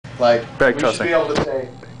Like, Bag we tossing. should be able to say,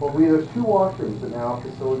 well, there's 2 washrooms that now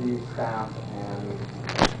facilities staff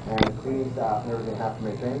and cleaning staff and everything have to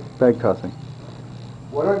maintain. Bag tossing.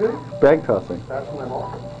 What do I do? Bag tossing. That's what I'm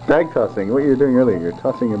on. Bag tossing. What you were doing earlier. You're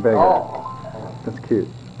tossing your bag out. Oh. That's cute.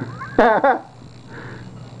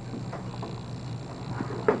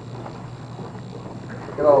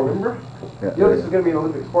 Get all limber? Yeah, You know this is going to be an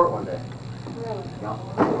Olympic sport one day. Really?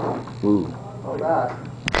 Yeah. Ooh. Oh, that.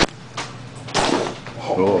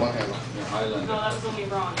 Cool. No, that was only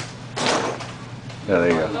bronze. Yeah, there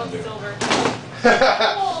you That go. was silver.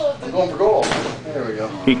 I'm going for gold. There we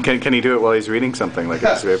go. Can he do it while he's reading something like a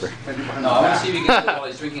newspaper? No, I want to see if he can do it while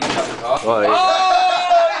he's drinking a cup of coffee. Well,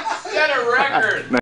 Oh, he set a record!